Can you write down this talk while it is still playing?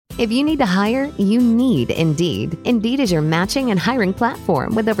If you need to hire, you need Indeed. Indeed is your matching and hiring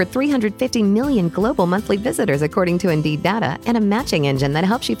platform with over 350 million global monthly visitors according to Indeed data and a matching engine that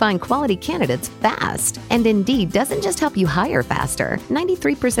helps you find quality candidates fast. And Indeed doesn't just help you hire faster.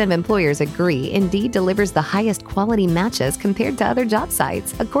 93% of employers agree Indeed delivers the highest quality matches compared to other job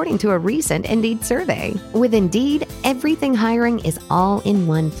sites, according to a recent Indeed survey. With Indeed, everything hiring is all in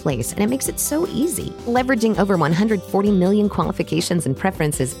one place, and it makes it so easy. Leveraging over 140 million qualifications and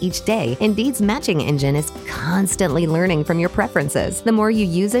preferences each day, Indeed's matching engine is constantly learning from your preferences. The more you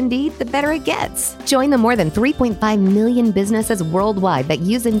use Indeed, the better it gets. Join the more than 3.5 million businesses worldwide that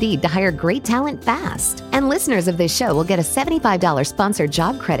use Indeed to hire great talent fast. And listeners of this show will get a $75 sponsored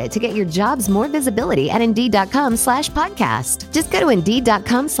job credit to get your jobs more visibility at Indeed.com/podcast. Just go to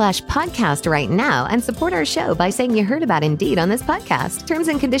Indeed.com/podcast right now and support our show by saying you heard about Indeed on this podcast. Terms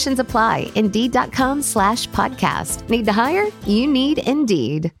and conditions apply. Indeed.com/podcast. Need to hire? You need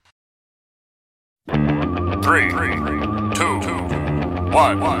Indeed. 3, 2,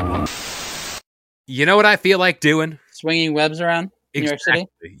 1. You know what I feel like doing? Swinging webs around New York City?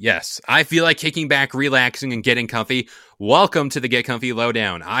 Yes. I feel like kicking back, relaxing, and getting comfy. Welcome to the Get Comfy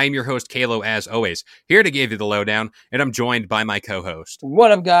Lowdown. I'm your host, Kalo, as always, here to give you the lowdown, and I'm joined by my co-host.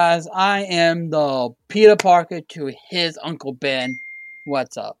 What up, guys? I am the Peter Parker to his Uncle Ben.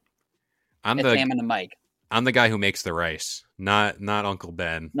 What's up? I'm it's the Sam and the mic. I'm the guy who makes the rice, not Uncle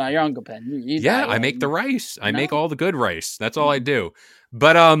Ben. No, you're Uncle Ben. I make the rice. I make all the good rice. That's all I do.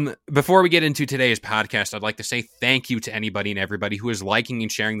 But before we get into today's podcast, I'd like to say thank you to anybody and everybody who is liking and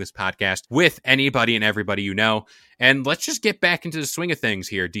sharing this podcast with anybody and everybody you know. And let's just get back into the swing of things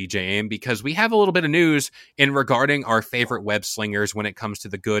here, DJ Aim, because we have a little bit of news in regarding our favorite web slingers when it comes to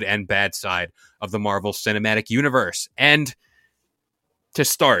the good and bad side of the Marvel Cinematic Universe. And to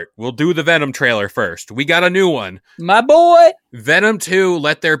start, we'll do the Venom trailer first. We got a new one. My boy! Venom 2,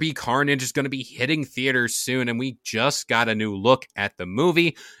 Let There Be Carnage is going to be hitting theaters soon, and we just got a new look at the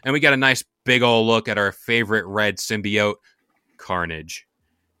movie, and we got a nice big old look at our favorite red symbiote, Carnage.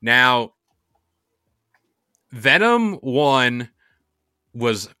 Now, Venom 1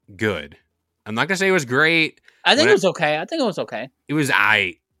 was good. I'm not going to say it was great. I think it was okay. It was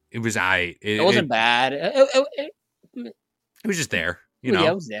aight. It wasn't bad. It was just there. You know,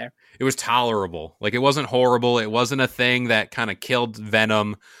 yeah, it was there. It was tolerable. Like, it wasn't horrible. It wasn't a thing that kind of killed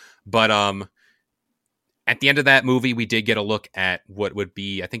Venom. But at the end of that movie, we did get a look at what would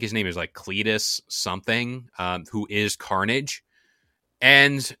be, I think his name is like Cletus something, who is Carnage.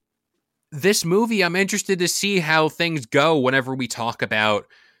 And this movie, I'm interested to see how things go whenever we talk about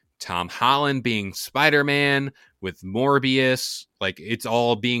Tom Holland being Spider-Man with Morbius. Like, it's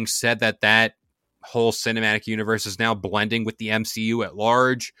all being said that whole cinematic universe is now blending with the MCU at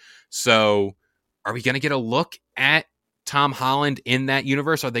large. So are we going to get a look at Tom Holland in that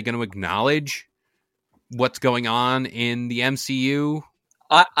universe? Are they going to acknowledge what's going on in the MCU?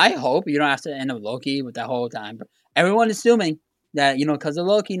 I hope you don't have to end up Loki with that whole time. But everyone is assuming that, because of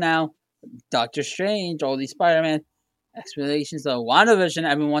Loki now, Doctor Strange, all these Spider-Man explanations of WandaVision,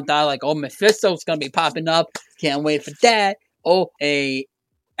 everyone thought like, oh, Mephisto's going to be popping up. Can't wait for that. Oh, a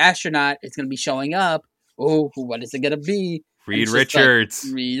astronaut is going to be showing up. Oh, what is it going to be? Reed Richards.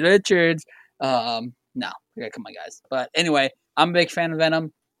 No, okay, come on, guys. But anyway, I'm a big fan of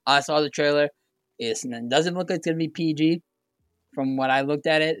Venom. I saw the trailer. It doesn't look like it's going to be PG. From what I looked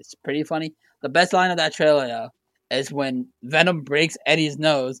at it, it's pretty funny. The best line of that trailer, though, is when Venom breaks Eddie's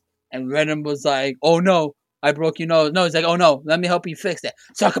nose, and Venom was like, "Oh no, I broke your nose." No, he's like, "Oh no, let me help you fix it,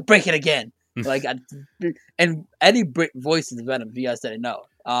 so I could break it again." And Eddie voices Venom. If you guys didn't know,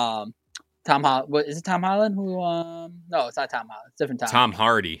 Tom Holland. What is it? Tom Holland? Who? No, it's not Tom Holland. It's different Tom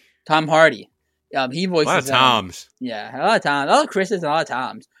Hardy. Tom Hardy. He voices a lot of Toms. Yeah, a lot of Toms. A lot of Chris's and a lot of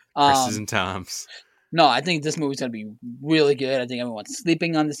Toms. Chris's and Toms. No, I think this movie's going to be really good. I think everyone's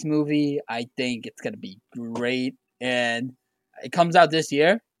sleeping on this movie. I think it's going to be great. And it comes out this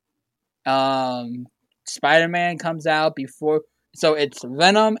year. Spider-Man comes out before. So it's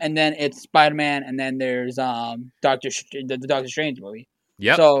Venom, and then it's Spider-Man, and then there's the Doctor Strange movie.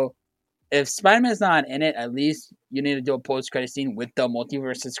 Yep. So if Spider-Man's not in it, at least you need to do a post-credit scene with the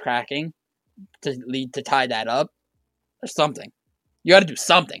multiverses cracking to tie that up or something. You got to do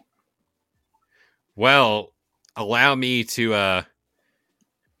something. Well, allow me to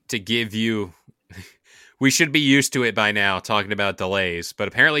give you... We should be used to it by now, talking about delays. But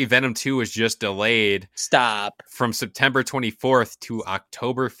apparently Venom 2 is just delayed. Stop. From September 24th to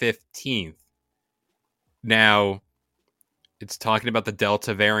October 15th. Now, it's talking about the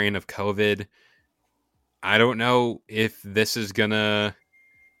Delta variant of COVID. I don't know if this is going to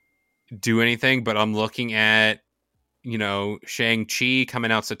do anything, but I'm looking at Shang-Chi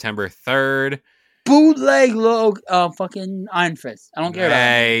coming out September 3rd. Bootleg fucking Iron Fist. I don't care about it.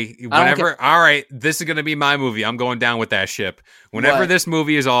 Hey, whenever. All right, this is gonna be my movie. I'm going down with that ship. Whenever this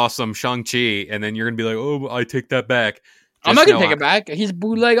movie is awesome, Shang-Chi, and then you're gonna be like, "Oh, I take that back." I'm not gonna take it back. He's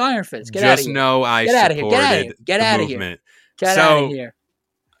bootleg Iron Fist. Get out of here. Just know I supported the movement. Get out of here.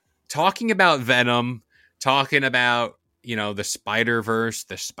 Talking about Venom, talking about the Spider-Verse,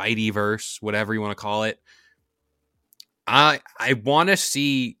 the Spideyverse, whatever you want to call it. I want to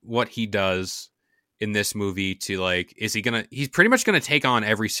see what he does in this movie to he's pretty much gonna take on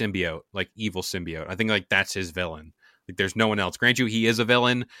every symbiote, like evil symbiote. I think that's his villain. Like there's no one else. Grant you, he is a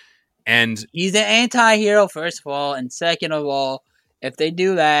villain, and he's an anti-hero, first of all, and second of all, if they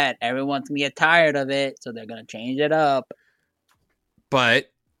do that, everyone's gonna get tired of it, so they're gonna change it up.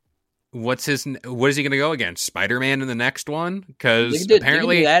 But what is he gonna go against? Spider-Man in the next one? Because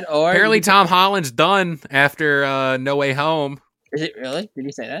apparently Tom Holland's done after No Way Home. Is it really? Did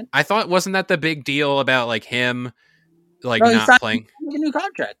he say that? I thought, wasn't that the big deal about him not playing a new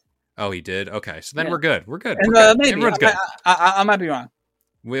contract? Oh, he did. Okay, so then we're good. We're good. Maybe everyone's good. I might be wrong.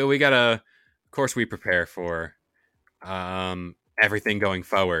 We gotta, of course, we prepare for everything going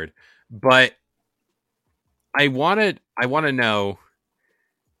forward. But I want to know.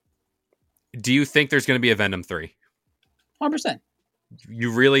 Do you think there's going to be a Venom 3? 100%.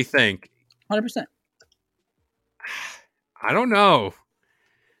 You really think? 100%. I don't know.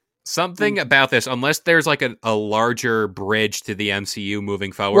 Something about this, unless there's a larger bridge to the MCU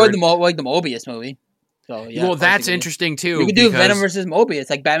moving forward. Like the Mobius movie. So, yeah, well, that's interesting too. You could do Venom versus Mobius,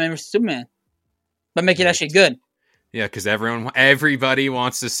 like Batman versus Superman, but make it actually good. Yeah, because everybody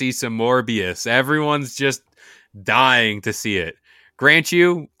wants to see some Morbius. Everyone's just dying to see it. Grant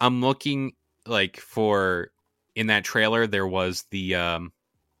you, I'm looking for in that trailer. There was the I'm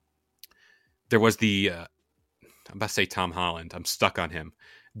about to say Tom Holland. I'm stuck on him.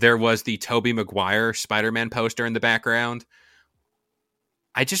 There was the Tobey Maguire Spider-Man poster in the background.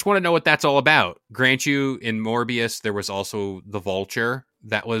 I just want to know what that's all about. Grant you, in Morbius, there was also the Vulture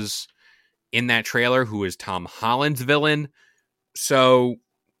that was in that trailer, who is Tom Holland's villain. So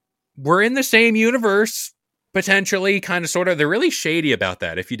we're in the same universe, potentially, kind of, sort of. They're really shady about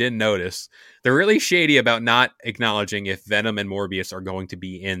that, if you didn't notice. They're really shady about not acknowledging if Venom and Morbius are going to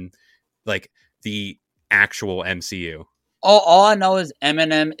be in the actual MCU. All I know is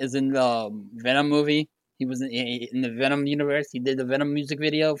Eminem is in the Venom movie. He was in the Venom universe. He did the Venom music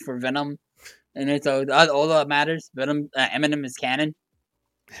video for Venom, and it's all that matters. Eminem is canon.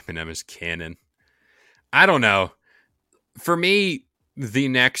 Eminem is canon. I don't know. For me, the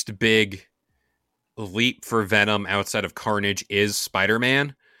next big leap for Venom outside of Carnage is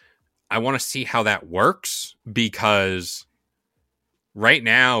Spider-Man. I want to see how that works, because right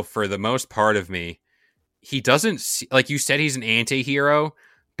now, for the most part of me, he doesn't see, you said, he's an anti-hero,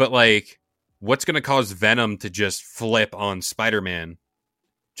 but what's going to cause Venom to just flip on Spider-Man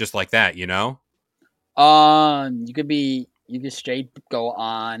just like that, you know? You could straight go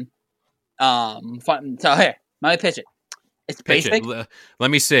on. So here, let me pitch it. It's basic. Let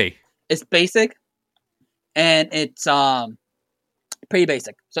me see. It's basic, and it's pretty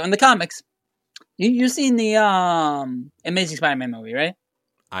basic. So in the comics, you've seen the Amazing Spider-Man movie, right?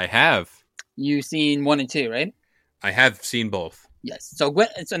 I have. You've seen 1 and 2, right? I have seen both. Yes. So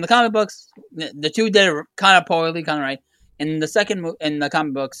in the comic books, the two did kind of poorly, kind of right. In the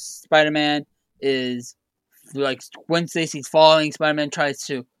comic books, Spider-Man is Gwen Stacy's falling. Spider-Man tries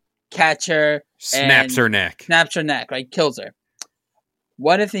to catch her, snaps her neck, right? Kills her.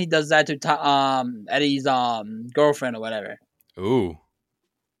 What if he does that to Eddie's girlfriend or whatever? Ooh.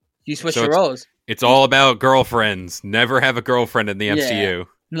 You switch the roles. It's all about girlfriends. Never have a girlfriend in the MCU. Yeah.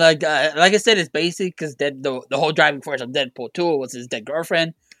 Like I said, it's basic because the whole driving force of Deadpool 2 was his dead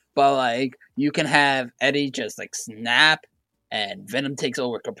girlfriend. But you can have Eddie just snap, and Venom takes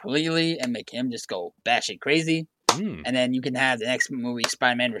over completely and make him just go batshit crazy. And then you can have the next movie,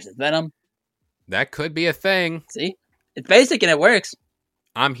 Spider-Man versus Venom. That could be a thing. See, it's basic and it works.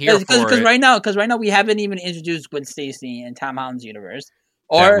 I'm here for it. Because right now we haven't even introduced Gwen Stacy in Tom Holland's universe,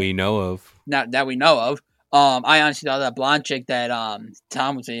 that we know of. Not that we know of. I honestly thought that blonde chick that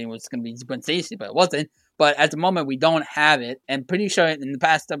Tom was saying was going to be Gwen Stacy, but it wasn't. But at the moment, we don't have it, and pretty sure in the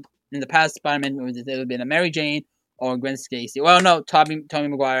past Spider-Man movies, it would have been a Mary Jane or Gwen Stacy. Well, no, Tobey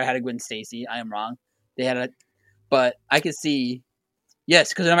Maguire had a Gwen Stacy. I am wrong. They had but I could see, yes,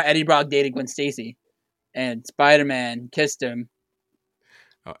 because remember Eddie Brock dated Gwen Stacy, and Spider-Man kissed him.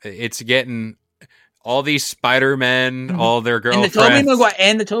 It's getting all these Spider-Men, all their girlfriends,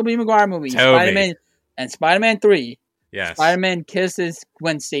 and the Tobey Maguire movie, Spider-Man. And Spider-Man 3, yes, Spider-Man kisses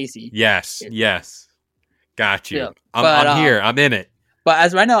Gwen Stacy. Yes. Got you. Yeah. I'm here. I'm in it. But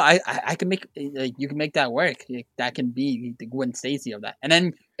as right now, I can make you can make that work. That can be the Gwen Stacy of that. And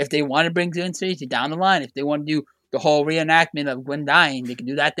then if they want to bring Gwen Stacy down the line, if they want to do the whole reenactment of Gwen dying, they can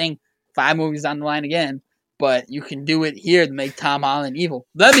do that thing 5 movies down the line again. But you can do it here to make Tom Holland evil.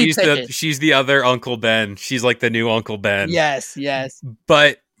 Let me pitch it. She's the other Uncle Ben. She's like the new Uncle Ben. Yes.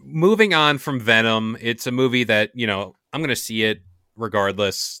 But moving on from Venom, it's a movie that, I'm going to see it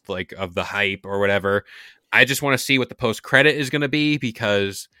regardless like of the hype or whatever. I just want to see what the post-credit is going to be,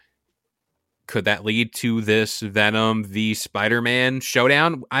 because could that lead to this Venom v. Spider-Man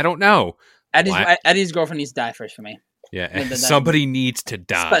showdown? I don't know. Eddie's girlfriend needs to die first for me. Yeah, somebody needs to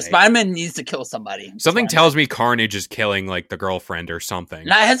die. Spider-Man needs to kill somebody. Something tells me Carnage is killing like the girlfriend or something.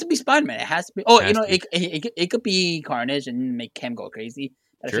 No, it has to be Spider-Man. It has to be. Oh, it could be Carnage and make him go crazy.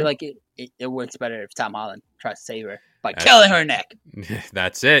 But I feel like it works better if Tom Holland tries to save her by killing her neck.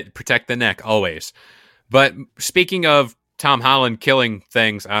 That's it. Protect the neck always. But speaking of Tom Holland killing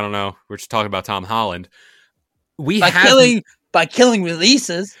things, I don't know. We're just talking about Tom Holland. By killing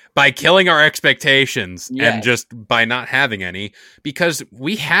releases. By killing our expectations and just by not having any. Because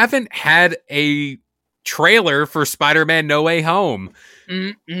we haven't had a trailer for Spider-Man No Way Home.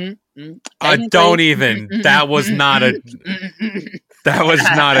 Don't even. That was not a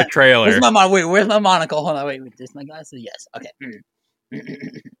trailer. Where's my monocle? Hold on, wait. This my glasses? Yes. Okay.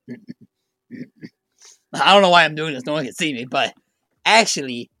 I don't know why I'm doing this. No one can see me, but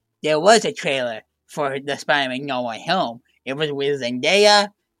actually, there was a trailer for the Spider-Man No Way Home. It was with Zendaya,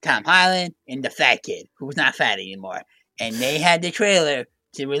 Tom Holland, and the fat kid, who's not fat anymore. And they had the trailer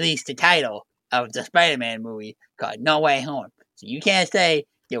to release the title of the Spider-Man movie called No Way Home. So you can't say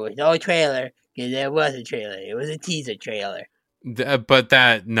there was no trailer, because there was a trailer. It was a teaser trailer. But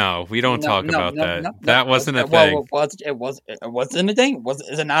we don't talk about that. That wasn't a thing. It wasn't a thing?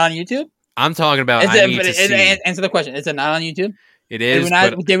 Is it not on YouTube? I'm talking about. Answer the question. Is it not on YouTube? It is.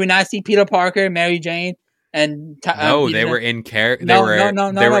 Did we not see Peter Parker, Mary Jane, and no? They were in character. They were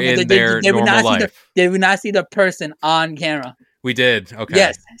in their normal life. Did we not see the person on camera? We did. Okay.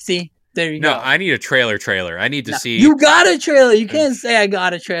 Yes. See, there you go. No, I need a trailer. I need to see. You got a trailer. You can't say I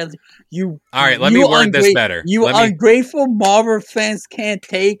got a trailer. All right. Let me word this better. Ungrateful Marvel fans can't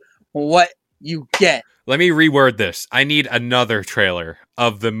take what you get. Let me reword this. I need another trailer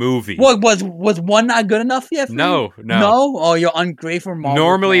of the movie. What was one not good enough yet? No. Oh, you're ungrateful Marvel.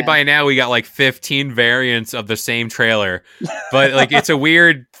 Normally, by now we got like 15 variants of the same trailer, but like it's a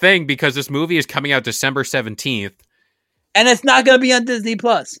weird thing because this movie is coming out December 17th, and it's not gonna be on Disney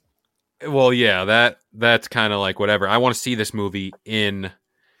Plus. Well, yeah, that's kind of like whatever. I want to see this movie in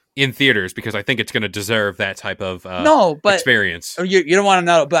theaters because I think it's going to deserve that type of experience. You don't want to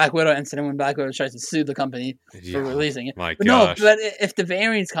know a Black Widow incident when Black Widow tries to sue the company for releasing it. My gosh. No, but if the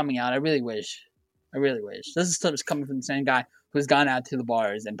variant's coming out, I really wish. This is stuff coming from the same guy who's gone out to the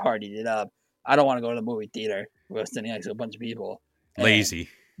bars and partied it up. I don't want to go to the movie theater. We're sitting next to a bunch of people. Lazy.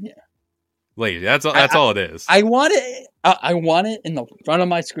 Yeah. Lazy. That's all it is. I want it in the front of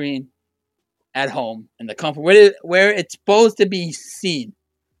my screen at home in the comfort where it's supposed to be seen.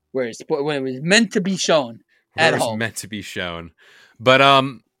 Where it was meant to be shown at home. Meant to be shown. But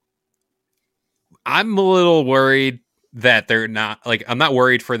I'm a little worried that they're not like I'm not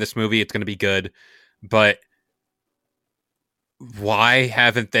worried for this movie. It's going to be good, but why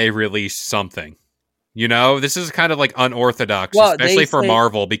haven't they released something? This is kind of like unorthodox, especially for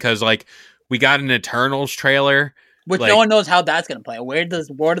Marvel, because like we got an Eternals trailer, which no one knows how that's going to play. What are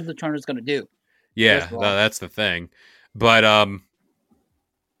the Eternals going to do? Yeah, that's the thing. But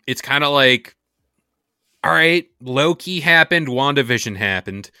it's kind of like, all right, Loki happened, WandaVision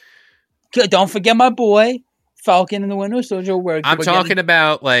happened. Don't forget my boy, Falcon and the Winter Soldier. I'm talking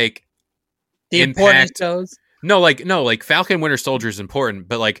about like the important shows. No, like Falcon Winter Soldier is important,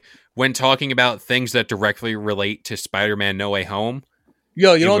 but like when talking about things that directly relate to Spider-Man No Way Home.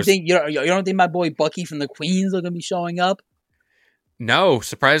 You don't think my boy Bucky from the Queens are gonna be showing up? No,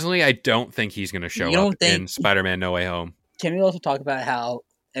 surprisingly, I don't think he's gonna show up in Spider-Man No Way Home. Can we also talk about how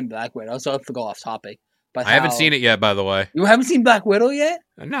in Black Widow? So I have to go off topic. But I haven't seen it yet, by the way. You haven't seen Black Widow yet?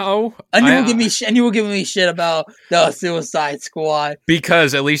 No. And you were giving me shit about the Suicide Squad.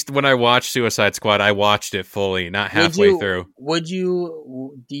 Because at least when I watched Suicide Squad, I watched it fully, not halfway through. Would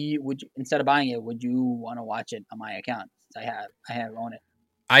you instead of buying it, would you want to watch it on my account? I have on it.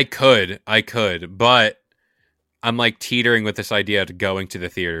 I could, but I'm like teetering with this idea of going to the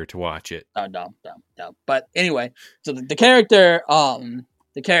theater to watch it. Oh, no. But anyway, so the character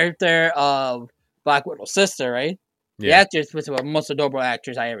of Black Widow's sister, right? Yeah. The actress was the most adorable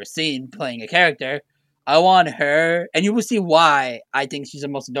actress I ever seen playing a character. I want her, and you will see why I think she's the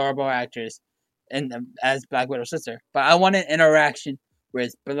most adorable actress as Black Widow's sister. But I want an interaction where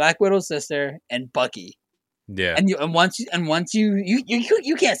it's Black Widow's sister and Bucky. Yeah. And once you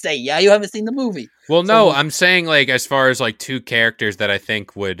can't say you haven't seen the movie. Well, no, I'm saying like as far as like two characters that I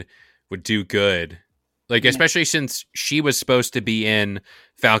think would do good. Like especially since she was supposed to be in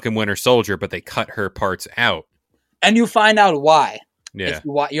Falcon Winter Soldier, but they cut her parts out. And you find out why. Yeah.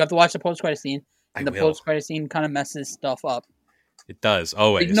 You have to watch the post-credit scene. And the will. post-credit scene kind of messes stuff up. It does,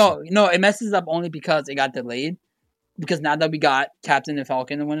 always. No, it messes up only because it got delayed. Because now that we got Captain and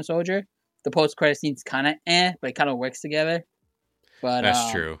Falcon and Winter Soldier, the post-credit scene's kind of but it kind of works together. But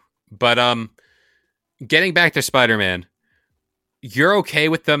that's true. But getting back to Spider-Man, you're okay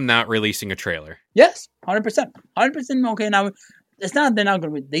with them not releasing a trailer? Yes, 100%. 100% okay. Now, it's not they're not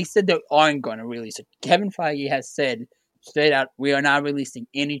going to. They said they aren't going to release it. Kevin Feige has said straight out, we are not releasing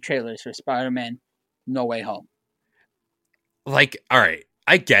any trailers for Spider-Man No Way Home. Like, all right,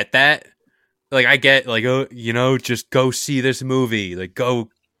 I get that. Like, I get, like, oh, you know, just go see this movie. Like, go,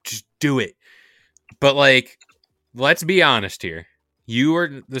 just do it. But, like, let's be honest here.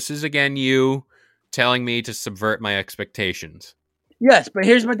 This is, again, you telling me to subvert my expectations. Yes, but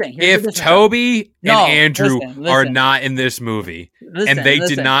here's my thing. If Toby and Andrew are not in this movie, and they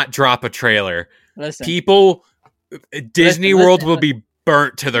did not drop a trailer, people, Disney World will be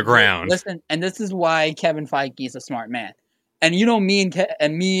burnt to the ground. Listen, and this is why Kevin Feige is a smart man. And you know, me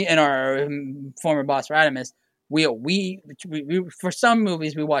and our former boss Radimus, we for some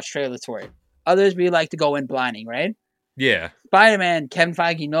movies we watch trailers for it. Others we like to go in blinding, right? Yeah. Spider-Man, Kevin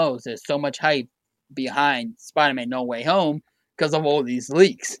Feige knows there's so much hype behind Spider-Man No Way Home because of all these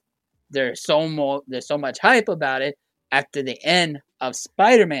leaks. There's so much hype about it after the end of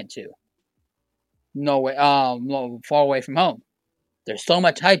Spider-Man 2. Far Away From Home. There's so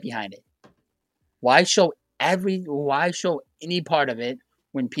much hype behind it. Why show any part of it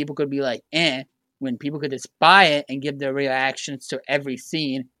when people could be like, when people could just buy it and give their reactions to every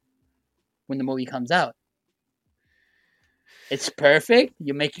scene when the movie comes out? It's perfect.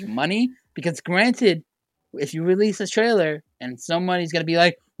 You're making money. Because granted, if you release a trailer and somebody's going to be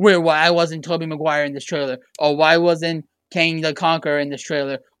like, why wasn't Tobey Maguire in this trailer? Or why wasn't Kang the Conqueror in this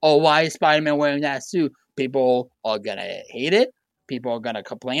trailer? Or why is Spider-Man wearing that suit? People are going to hate it. People are going to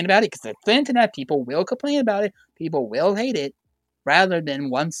complain about it. Because it's the internet, people will complain about it. People will hate it. Rather than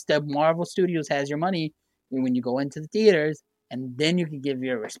once the Marvel Studios has your money, when you go into the theaters, and then you can give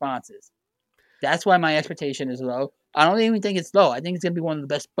your responses. That's why my expectation is low. I don't even think it's low. I think it's going to be one of the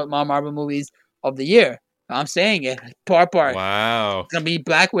best Marvel movies of the year. I'm saying it. Part. Wow. It's going to be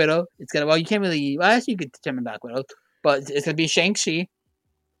Black Widow. It's going to, you can't really, actually you could determine Black Widow. But it's going to be Shang-Chi.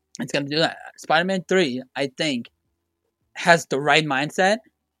 It's going to do that. Spider-Man 3, I think, has the right mindset.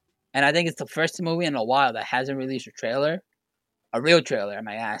 And I think it's the first movie in a while that hasn't released a trailer. A real trailer, I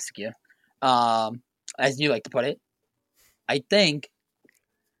might ask you. As you like to put it. I think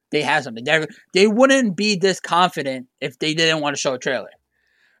they have something. They wouldn't be this confident if they didn't want to show a trailer.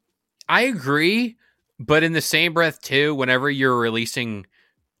 I agree, but in the same breath too, whenever you're releasing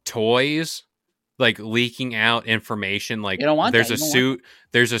toys, like leaking out information, like you don't want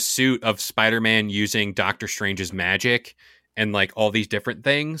there's a suit of Spider-Man using Doctor Strange's magic and like all these different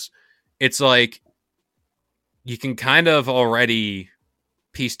things. It's like you can kind of already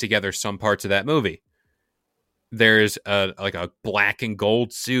piece together some parts of that movie. There's a black and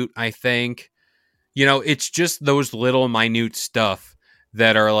gold suit, I think. You know, it's just those little minute stuff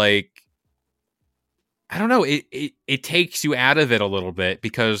that are like, I don't know, it takes you out of it a little bit,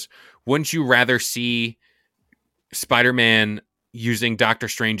 because wouldn't you rather see Spider-Man using Doctor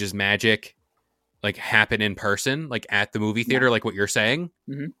Strange's magic like happen in person, like at the movie theater, like what you're saying?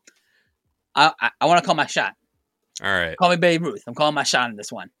 Mm-hmm. I want to call my shot. All right. Call me Babe Ruth. I'm calling my shot in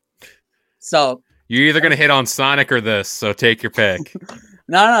this one. So you're either going to hit on Sonic or this, so take your pick.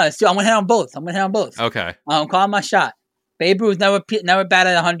 No. I'm going to hit on both. Okay. I'm calling my shot. Babe Ruth never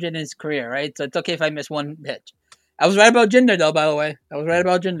batted 100 in his career, right? So it's okay if I miss one pitch. I was right about Jinder, though, by the way. I was right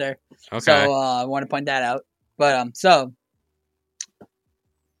about Jinder. Okay. So I want to point that out. But,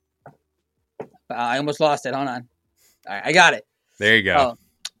 I almost lost it. Hold on. All right, I got it. There you go.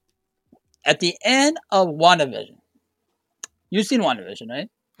 At the end of WandaVision, you've seen WandaVision, right?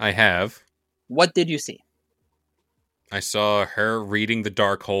 I have. What did you see? I saw her reading the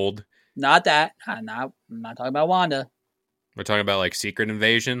Darkhold. Not that. I'm not talking about Wanda. We're talking about like Secret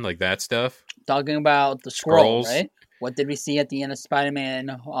Invasion, like that stuff. Talking about the Skrulls, right? What did we see at the end of Spider-Man?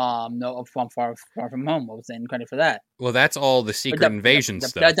 No, from Far From Home. What was the end credit for that? Well, that's all the Secret Invasion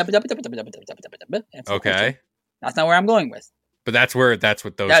stuff. Okay, that's not where I'm going with. But that's what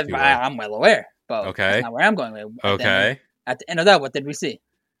those two are. I'm well aware. But okay, that's not where I'm going with. Okay. At the end of that, what did we see?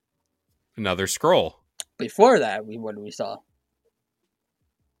 Another scroll. Before that, what did we saw?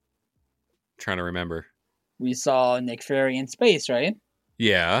 Trying to remember. We saw Nick Fury in space, right?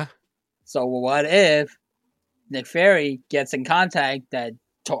 Yeah. So what if Nick Fury gets in contact that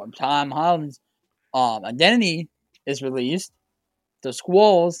Tom Holland's identity is released, the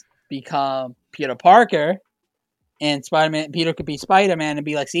Skrulls become Peter Parker, and Peter could be Spider-Man and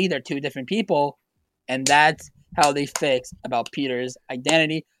be like, see, they're two different people, and that's how they fix about Peter's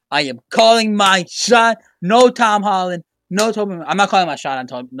identity. I am calling my shot. No Tom Holland. No Tobey. I'm not calling my shot on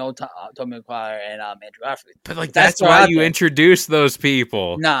Tobey Maguire and Andrew Garfield. But like that's why you introduce those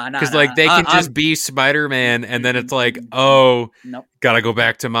people. Nah. Because like they can just be Spider-Man, and then it's like, oh, nope. Gotta go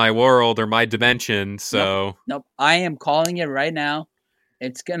back to my world or my dimension. So nope. I am calling it right now.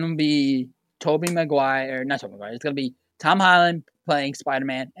 It's gonna be Tobey Maguire, not Tobey Maguire. It's gonna be Tom Holland playing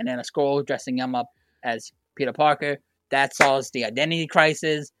Spider-Man, and then a Skrull dressing him up as Peter Parker. That solves the identity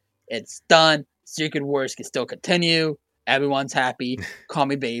crisis. It's done. Secret Wars can still continue. Everyone's happy. Call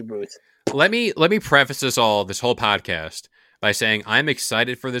me Babe Ruth. Let me preface this whole podcast by saying I'm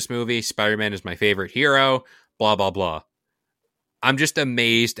excited for this movie. Spider-Man is my favorite hero. Blah blah blah. I'm just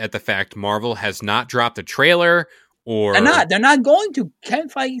amazed at the fact Marvel has not dropped a trailer. Or they're not going to. Kevin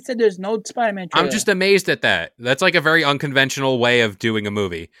Feige said there's no Spider-Man trailer. I'm just amazed at that. That's like a very unconventional way of doing a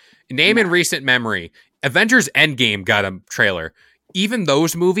movie. Name in recent memory, Avengers Endgame got a trailer. Even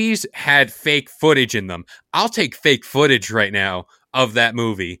those movies had fake footage in them. I'll take fake footage right now of that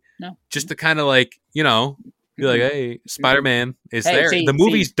movie. No. Just to kind of like, be like, hey, Spider-Man is there. The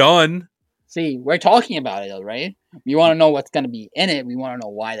movie's done. See, we're talking about it though, right? You want to know what's going to be in it. We want to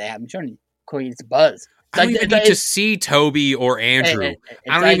know why they haven't shown it. Creates buzz. I don't even need to see Toby or Andrew.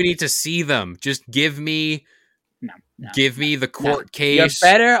 I don't even need to see them. Just give me the court case. You're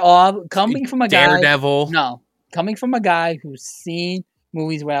better off coming from a guy. Daredevil. No. Coming from a guy who's seen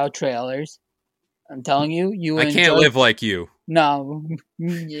movies without trailers. I'm telling you, I can't live like you. No.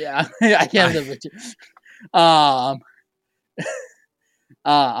 Yeah. I can't live with you.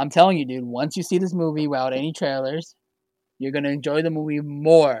 I'm telling you, dude, once you see this movie without any trailers, you're going to enjoy the movie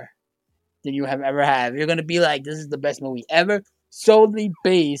more than you have ever had. You're going to be like, this is the best movie ever, solely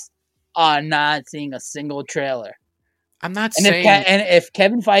based on not seeing a single trailer. I'm not saying... If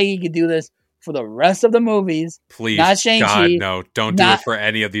Kevin Feige could do this for the rest of the movies, please, not Shang-Chi, God, no. Don't do it for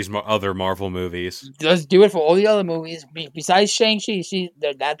any of these other Marvel movies. Just do it for all the other movies. Besides Shang-Chi,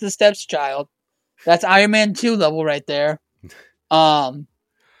 that's the stepchild. That's Iron Man 2 level right there.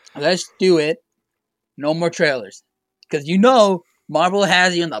 Let's do it. No more trailers. Because Marvel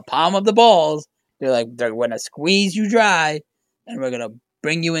has you in the palm of the balls. They're going to squeeze you dry, and we're going to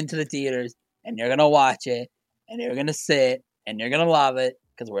bring you into the theaters, and you're going to watch it, and you're going to sit, and you're going to love it,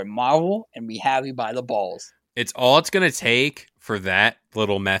 because we're Marvel, and we have you by the balls. It's going to take for that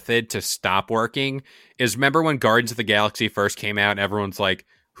little method to stop working is, remember when Guardians of the Galaxy first came out, and everyone's like,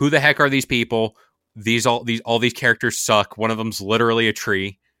 who the heck are these people? All these characters suck. One of them's literally a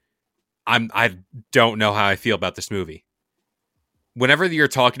tree. I don't know how I feel about this movie. Whenever you're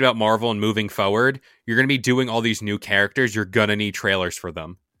talking about Marvel and moving forward, you're going to be doing all these new characters. You're going to need trailers for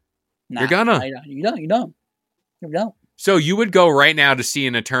them. Nah, you're going to. You don't. So you would go right now to see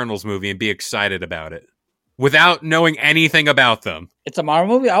an Eternals movie and be excited about it without knowing anything about them. It's a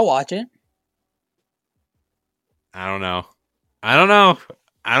Marvel movie. I'll watch it. I don't know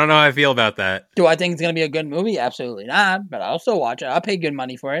how I feel about that. Do I think it's going to be a good movie? Absolutely not. But I'll still watch it. I'll pay good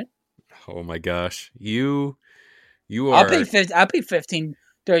money for it. Oh my gosh. You are... I'll pay $13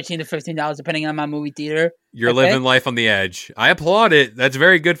 to $15 depending on my movie theater. You're living life on the edge. I applaud it. That's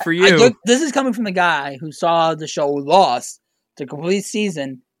very good for you. This is coming from the guy who saw the show Lost, the complete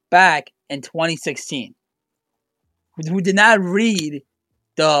season, back in 2016. Who did not read,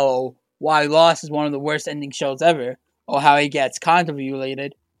 though, why Lost is one of the worst ending shows ever, or how he gets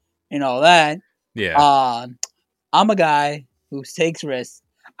content-related, and all that. Yeah. I'm a guy who takes risks.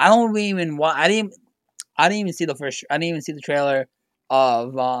 I didn't even see the trailer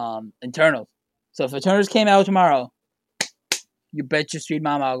of Eternals. So if Eternals came out tomorrow, you bet your sweet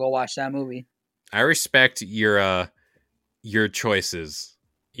mama I'll go watch that movie. I respect your choices.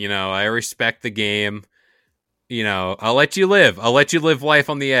 I respect the game. I'll let you live. I'll let you live life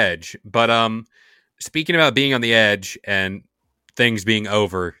on the edge. But speaking about being on the edge and things being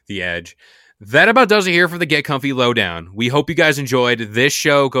over the edge, that about does it here for the Get Comfy Lowdown. We hope you guys enjoyed. This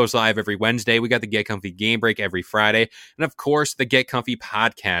show goes live every Wednesday. We got the Get Comfy Game Break every Friday. And of course, the Get Comfy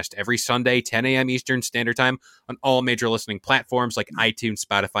podcast every Sunday, 10 a.m. Eastern Standard Time on all major listening platforms like iTunes,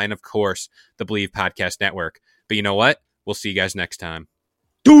 Spotify, and of course, the Believe Podcast Network. But you know what? We'll see you guys next time.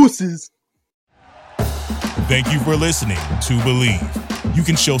 Deuces! Thank you for listening to Believe. You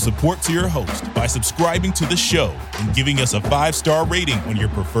can show support to your host by subscribing to the show and giving us a 5-star rating on your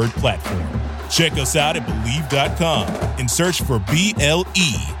preferred platform. Check us out at Believe.com and search for BLEAV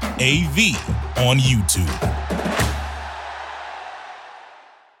on YouTube.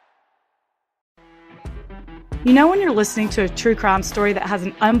 You know when you're listening to a true crime story that has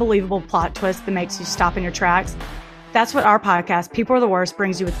an unbelievable plot twist that makes you stop in your tracks? That's what our podcast, People Are the Worst,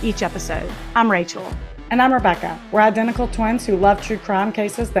 brings you with each episode. I'm Rachel. And I'm Rebecca. We're identical twins who love true crime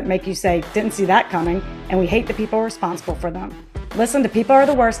cases that make you say, didn't see that coming, and we hate the people responsible for them. Listen to People Are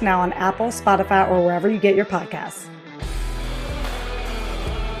the Worst now on Apple, Spotify, or wherever you get your podcasts.